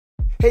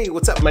Hey,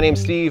 what's up? My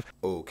name's Steve.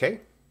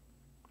 Okay,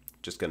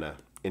 just gonna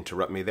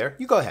interrupt me there.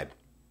 You go ahead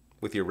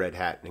with your red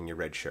hat and your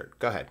red shirt.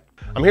 Go ahead.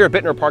 I'm here at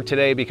Bittner Park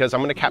today because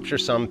I'm gonna capture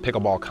some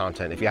pickleball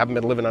content. If you haven't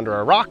been living under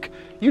a rock,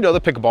 you know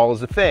the pickleball is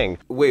the thing.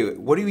 Wait,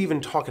 what are you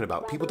even talking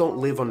about? People don't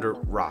live under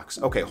rocks.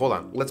 Okay, hold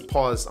on. Let's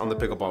pause on the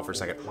pickleball for a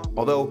second.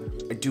 Although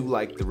I do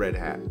like the red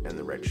hat and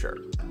the red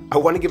shirt. I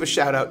want to give a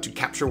shout out to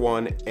Capture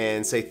One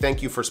and say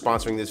thank you for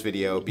sponsoring this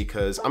video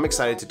because I'm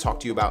excited to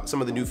talk to you about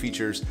some of the new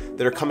features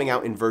that are coming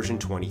out in version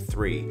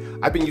 23.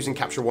 I've been using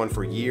Capture One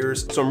for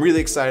years, so I'm really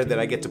excited that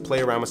I get to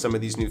play around with some of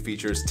these new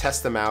features,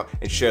 test them out,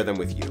 and share them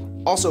with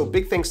you. Also,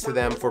 big thanks to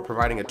them for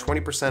providing a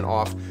 20%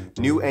 off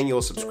new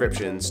annual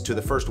subscriptions to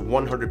the first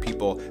 100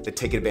 people that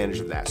take advantage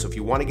of that. So if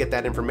you want to get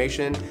that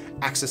information,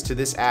 access to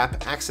this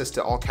app, access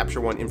to all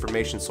Capture One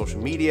information,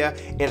 social media,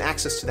 and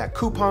access to that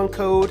coupon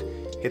code,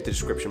 hit the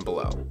description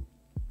below.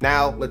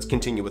 Now, let's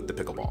continue with the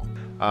pickleball.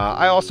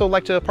 I also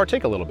like to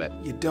partake a little bit.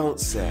 You don't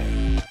say.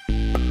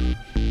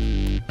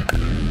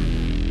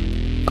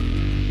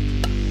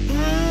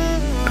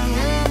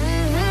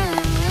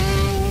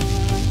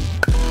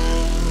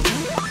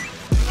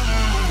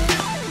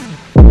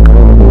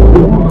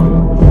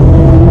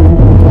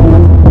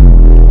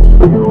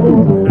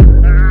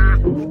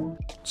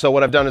 So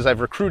what I've done is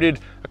I've recruited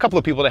a couple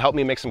of people to help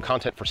me make some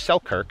content for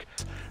Selkirk.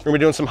 We're gonna be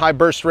doing some high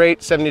burst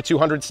rate,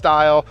 7200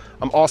 style.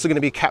 I'm also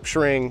gonna be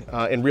capturing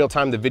in real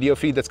time the video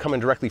feed that's coming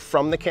directly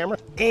from the camera.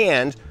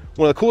 And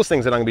one of the coolest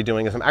things that I'm gonna be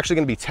doing is I'm actually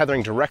gonna be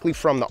tethering directly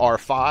from the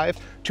R5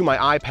 to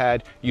my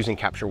iPad using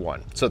Capture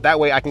One. So that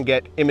way I can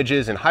get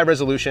images in high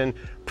resolution,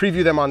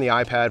 preview them on the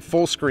iPad,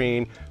 full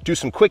screen, do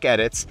some quick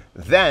edits.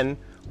 Then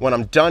when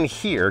I'm done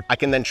here, I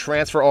can then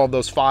transfer all of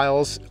those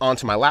files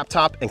onto my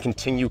laptop and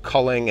continue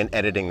culling and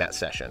editing that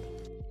session.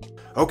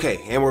 Okay,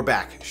 and we're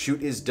back.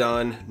 Shoot is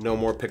done, no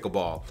more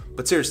pickleball.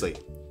 But seriously,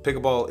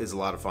 pickleball is a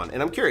lot of fun.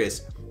 And I'm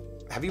curious,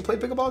 have you played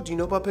pickleball? Do you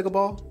know about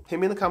pickleball? Hit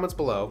me in the comments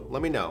below,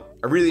 let me know.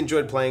 I really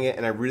enjoyed playing it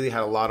and I really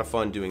had a lot of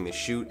fun doing this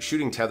shoot.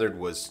 Shooting tethered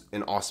was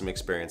an awesome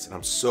experience and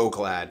I'm so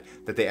glad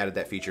that they added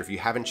that feature. If you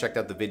haven't checked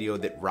out the video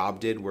that Rob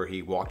did where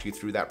he walked you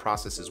through that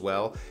process as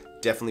well,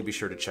 definitely be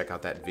sure to check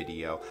out that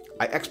video.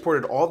 I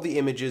exported all of the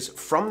images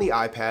from the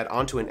iPad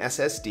onto an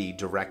SSD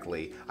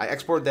directly. I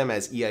exported them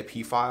as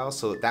EIP files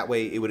so that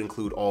way it would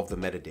include all of the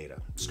metadata,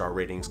 star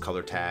ratings,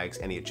 color tags,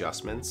 any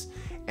adjustments,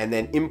 and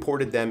then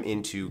imported them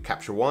into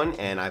Capture One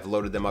and I've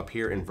loaded them up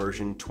here in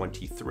version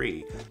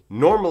 23.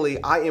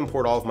 Normally I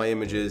import all of my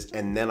images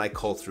and then I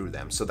cull through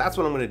them. So that's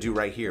what I'm gonna do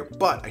right here.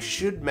 But I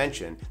should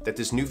mention that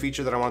this new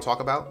feature that I wanna talk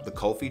about, the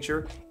cull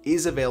feature,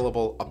 is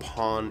available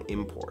upon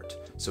import.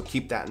 So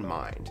keep that in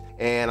mind.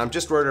 And I'm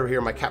just right over here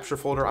in my capture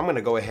folder. I'm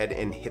gonna go ahead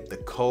and hit the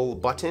cull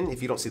button.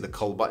 If you don't see the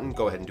cull button,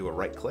 go ahead and do a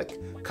right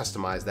click,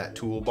 customize that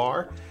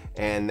toolbar.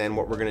 And then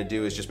what we're gonna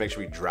do is just make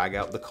sure we drag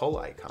out the cull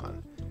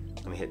icon.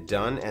 I'm gonna hit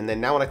done. And then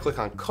now when I click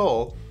on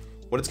cull,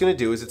 what it's gonna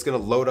do is it's gonna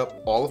load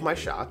up all of my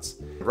shots.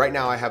 Right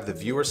now I have the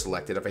viewer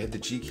selected. If I hit the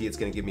G key, it's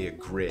gonna give me a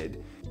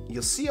grid.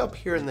 You'll see up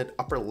here in the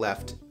upper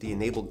left, the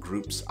enable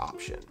groups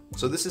option.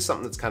 So this is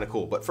something that's kind of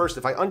cool. But first,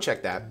 if I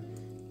uncheck that,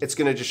 it's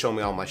gonna just show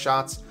me all my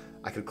shots.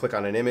 I could click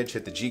on an image,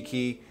 hit the G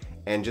key,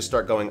 and just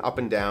start going up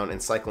and down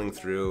and cycling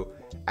through,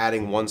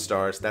 adding 1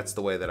 stars. That's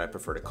the way that I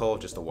prefer to cull,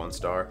 just a 1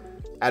 star.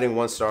 Adding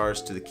 1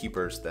 stars to the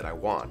keepers that I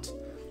want.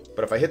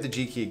 But if I hit the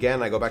G key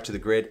again, I go back to the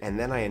grid and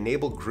then I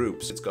enable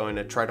groups. It's going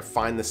to try to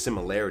find the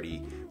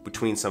similarity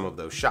between some of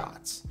those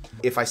shots.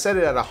 If I set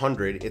it at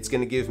 100, it's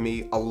gonna give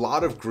me a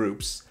lot of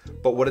groups,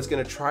 but what it's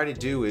gonna try to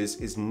do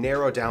is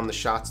narrow down the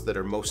shots that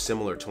are most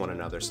similar to one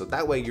another. So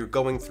that way you're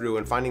going through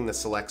and finding the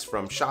selects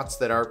from shots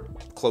that are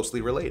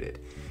closely related.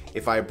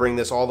 If I bring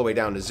this all the way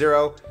down to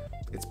 0,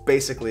 it's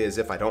basically as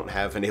if I don't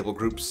have enable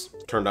groups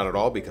turned on at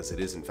all because it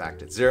is in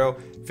fact at 0.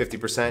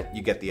 50%,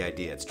 you get the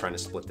idea. It's trying to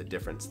split the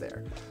difference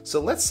there. So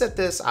let's set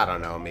this, I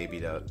don't know, maybe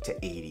to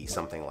 80,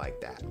 something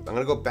like that. I'm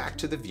gonna go back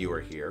to the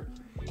viewer here.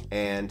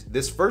 And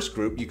this first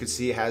group, you can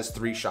see it has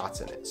 3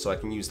 shots in it. So I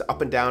can use the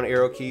up and down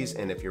arrow keys.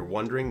 And if you're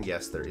wondering,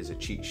 yes, there is a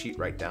cheat sheet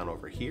right down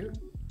over here.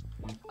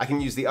 I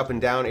can use the up and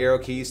down arrow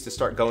keys to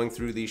start going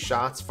through these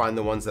shots, find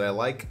the ones that I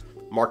like,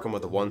 mark them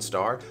with a 1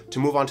 star. To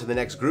move on to the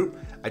next group,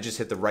 I just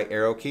hit the right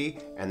arrow key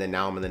and then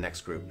now I'm in the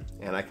next group.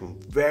 And I can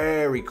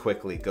very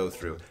quickly go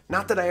through.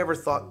 Not that I ever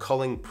thought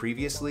culling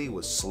previously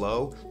was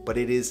slow, but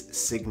it is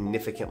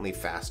significantly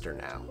faster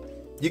now.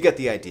 You get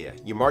the idea.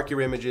 You mark your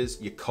images,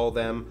 you cull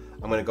them.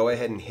 I'm gonna go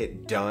ahead and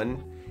hit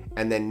done.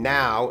 And then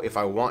now, if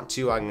I want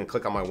to, I'm gonna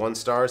click on my 1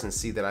 stars and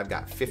see that I've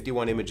got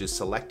 51 images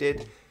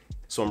selected.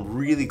 So I'm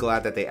really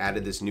glad that they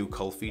added this new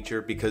cull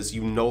feature because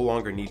you no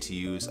longer need to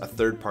use a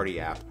third-party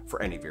app for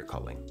any of your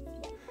culling.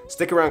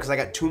 Stick around because I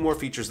got 2 more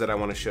features that I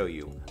wanna show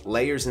you.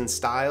 Layers and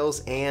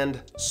styles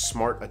and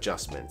smart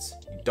adjustments.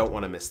 You don't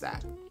wanna miss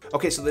that.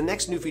 Okay, so the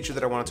next new feature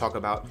that I wanna talk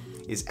about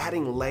is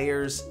adding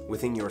layers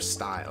within your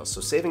styles. So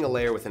saving a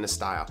layer within a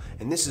style,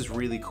 and this is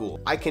really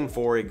cool. I can,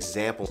 for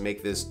example,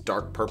 make this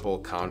dark purple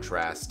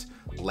contrast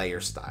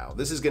layer style.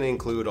 This is gonna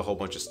include a whole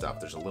bunch of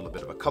stuff. There's a little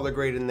bit of a color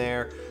grade in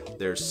there.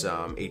 There's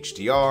some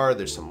HDR,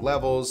 there's some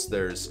levels,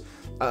 there's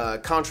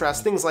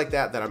contrast, things like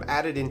that I'm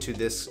added into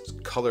this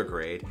color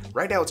grade.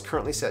 Right now it's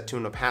currently set to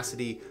an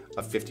opacity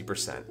of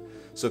 50%.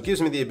 So it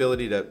gives me the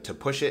ability to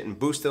push it and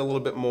boost it a little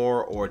bit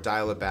more or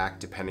dial it back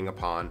depending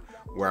upon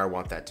where I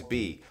want that to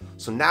be.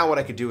 So now what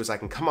I could do is I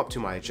can come up to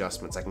my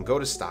adjustments, I can go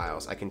to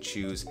styles, I can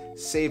choose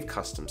save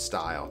custom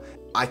style.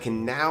 I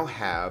can now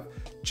have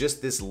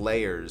just this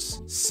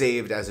layers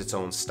saved as its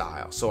own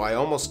style. So I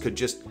almost could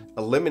just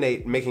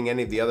eliminate making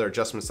any of the other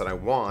adjustments that I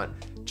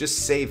want,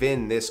 just save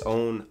in this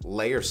own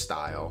layer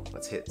style.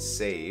 Let's hit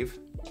save.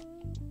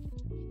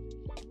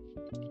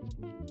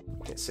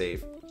 Hit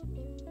save.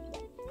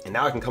 And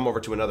now I can come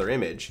over to another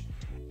image,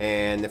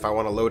 and if I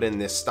want to load in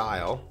this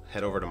style,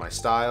 head over to my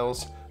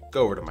styles,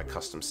 go over to my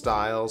custom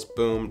styles,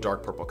 boom,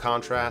 dark purple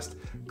contrast,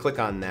 click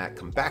on that,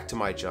 come back to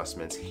my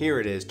adjustments. Here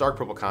it is, dark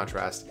purple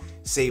contrast,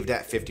 saved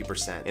at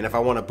 50%. And if I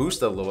want to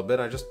boost it a little bit,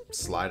 I just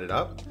slide it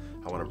up.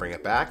 I want to bring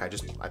it back,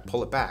 I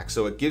pull it back.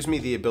 So it gives me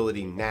the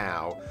ability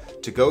now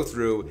to go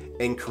through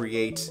and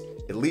create,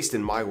 at least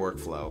in my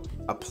workflow,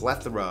 a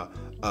plethora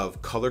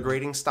of color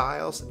grading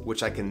styles,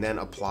 which I can then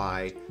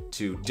apply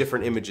to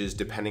different images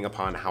depending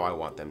upon how I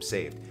want them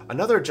saved.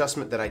 Another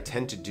adjustment that I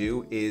tend to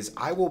do is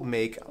I'm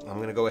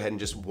gonna go ahead and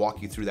just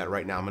walk you through that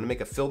right now. I'm gonna make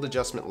a filled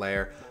adjustment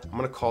layer. I'm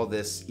gonna call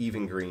this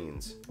even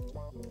greens.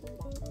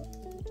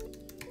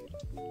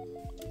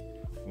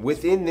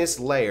 Within this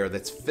layer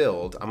that's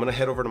filled, I'm gonna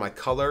head over to my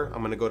color,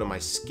 I'm gonna go to my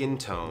skin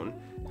tone,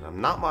 and I'm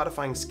not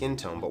modifying skin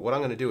tone, but what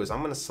I'm gonna do is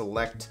I'm gonna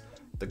select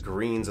the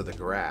greens of the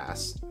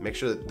grass, make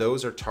sure that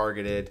those are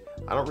targeted.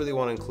 I don't really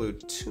wanna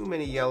include too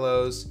many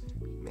yellows,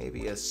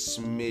 maybe a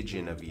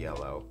smidgen of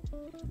yellow,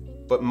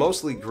 but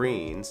mostly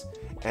greens.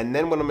 And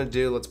then what I'm gonna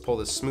do, let's pull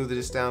this, smooth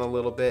this down a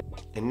little bit.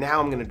 And now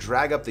I'm gonna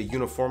drag up the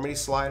uniformity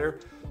slider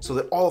so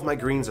that all of my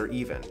greens are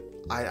even.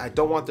 I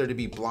don't want there to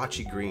be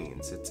blotchy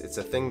greens. It's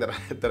a thing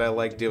that I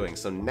like doing.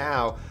 So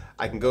now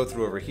I can go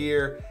through over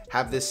here,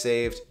 have this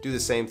saved, do the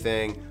same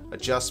thing,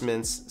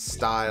 adjustments,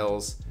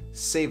 styles,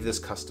 save this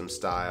custom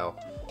style.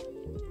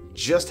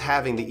 Just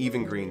having the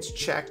even greens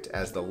checked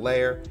as the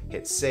layer,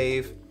 hit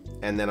save,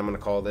 and then I'm gonna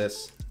call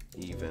this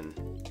even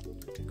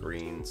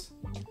greens,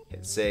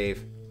 hit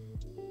save.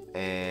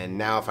 And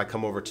now if I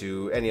come over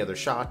to any other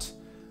shot,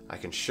 I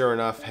can sure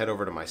enough head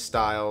over to my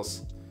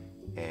styles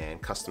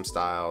and custom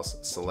styles,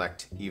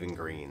 select even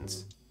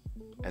greens.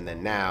 And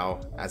then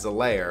now as a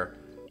layer,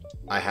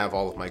 I have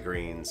all of my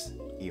greens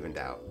evened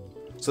out.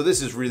 So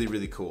this is really,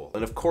 really cool.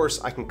 And of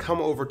course I can come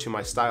over to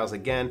my styles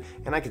again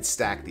and I can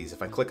stack these.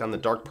 If I click on the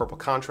dark purple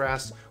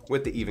contrast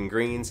with the even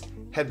greens,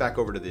 head back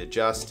over to the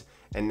adjust,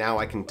 and now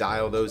I can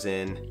dial those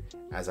in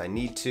as I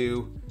need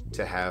to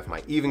have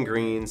my even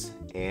greens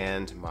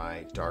and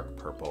my dark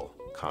purple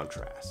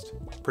contrast.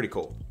 Pretty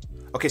cool.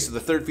 Okay, so the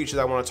third feature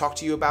that I want to talk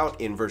to you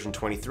about in version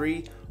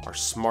 23 are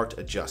smart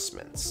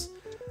adjustments.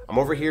 I'm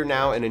over here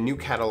now in a new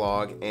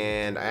catalog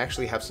and I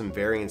actually have some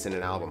variants in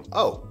an album.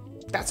 Oh,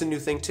 that's a new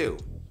thing too.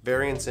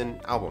 Variants in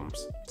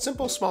albums.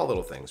 Simple, small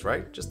little things,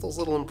 right? Just those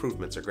little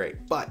improvements are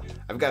great. But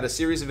I've got a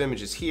series of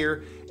images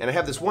here and I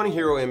have this one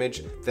hero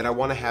image that I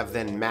want to have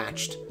then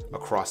matched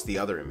across the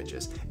other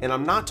images. And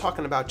I'm not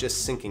talking about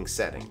just syncing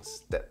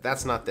settings.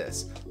 That's not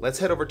this. Let's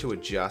head over to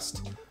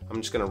adjust. I'm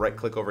just gonna right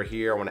click over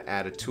here. I wanna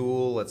add a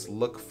tool. Let's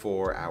look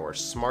for our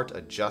smart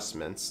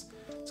adjustments.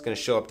 It's gonna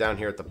show up down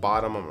here at the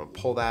bottom. I'm gonna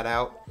pull that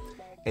out.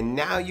 And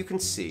now you can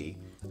see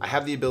I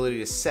have the ability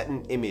to set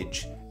an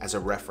image as a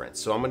reference.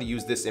 So I'm gonna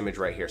use this image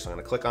right here. So I'm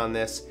gonna click on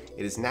this.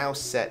 It is now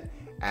set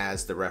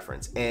as the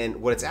reference. And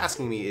what it's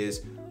asking me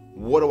is,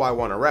 what do I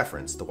wanna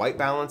reference? The white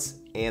balance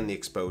and the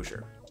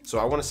exposure. So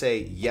I want to say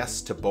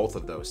yes to both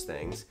of those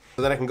things.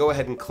 So then I can go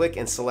ahead and click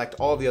and select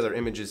all of the other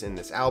images in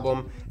this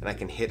album and I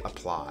can hit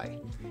apply.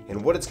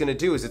 And what it's going to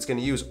do is it's going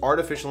to use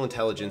artificial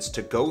intelligence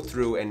to go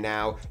through and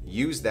now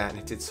use that, and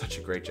it did such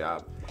a great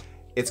job.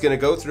 It's going to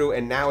go through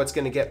and now it's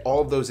going to get all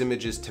of those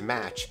images to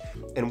match.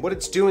 And what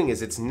it's doing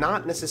is it's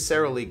not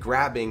necessarily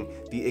grabbing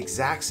the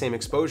exact same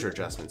exposure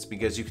adjustments,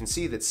 because you can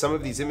see that some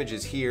of these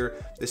images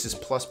here, this is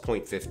plus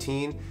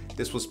 0.15,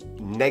 this was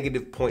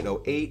negative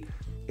 0.08.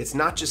 It's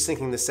not just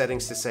syncing the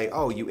settings to say,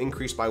 oh, you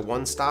increased by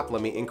one stop,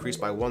 let me increase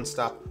by one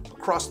stop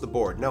across the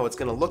board. No, it's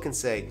gonna look and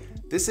say,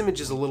 this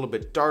image is a little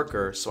bit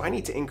darker, so I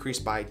need to increase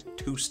by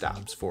 2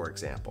 stops, for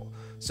example.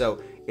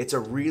 So it's a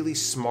really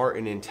smart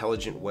and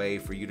intelligent way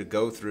for you to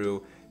go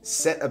through,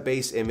 set a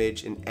base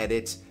image and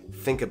edit,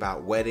 think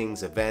about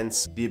weddings,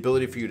 events, the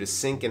ability for you to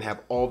sync and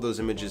have all of those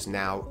images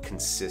now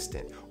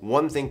consistent.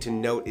 One thing to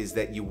note is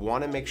that you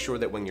want to make sure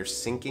that when you're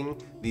syncing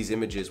these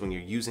images, when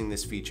you're using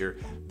this feature,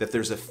 that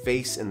there's a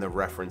face in the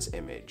reference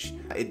image.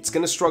 It's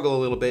going to struggle a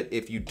little bit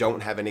if you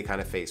don't have any kind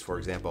of face, for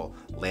example,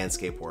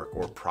 landscape work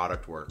or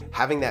product work.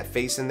 Having that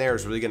face in there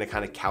is really going to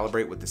kind of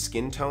calibrate with the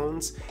skin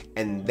tones,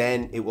 and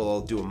then it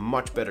will do a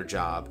much better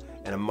job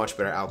and a much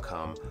better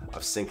outcome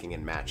of syncing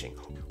and matching.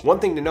 One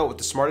thing to note with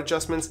the smart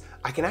adjustments,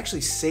 I can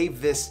actually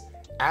save this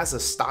as a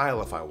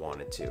style if I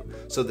wanted to.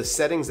 So the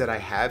settings that I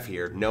have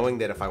here, knowing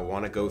that if I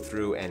want to go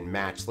through and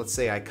match, let's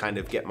say I kind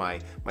of get my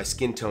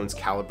skin tones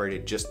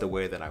calibrated just the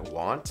way that I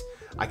want,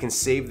 I can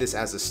save this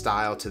as a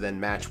style to then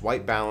match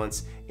white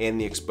balance and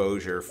the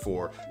exposure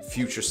for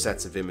future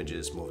sets of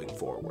images moving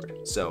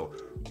forward. So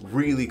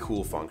really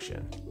cool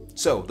function.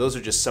 So those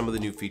are just some of the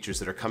new features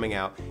that are coming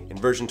out in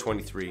version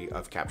 23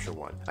 of Capture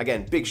One.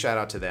 Again, big shout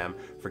out to them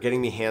for getting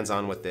me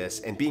hands-on with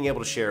this and being able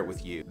to share it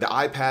with you. The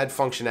iPad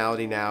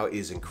functionality now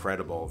is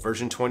incredible.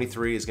 Version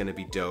 23 is gonna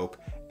be dope,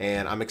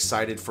 and I'm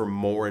excited for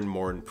more and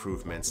more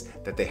improvements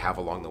that they have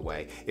along the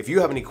way. If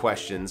you have any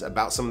questions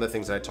about some of the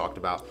things that I talked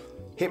about,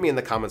 hit me in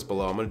the comments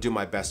below. I'm gonna do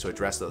my best to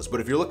address those.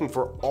 But if you're looking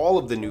for all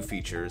of the new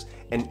features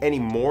and any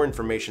more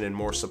information and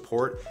more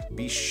support,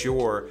 be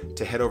sure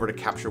to head over to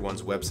Capture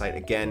One's website.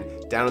 Again,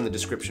 down in the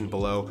description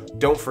below.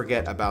 Don't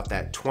forget about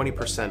that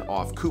 20%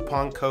 off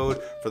coupon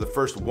code for the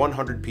first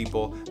 100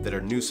 people that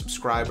are new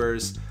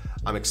subscribers.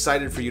 I'm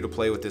excited for you to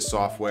play with this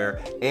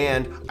software,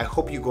 and I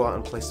hope you go out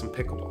and play some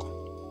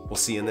pickleball. We'll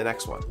see you in the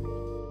next one.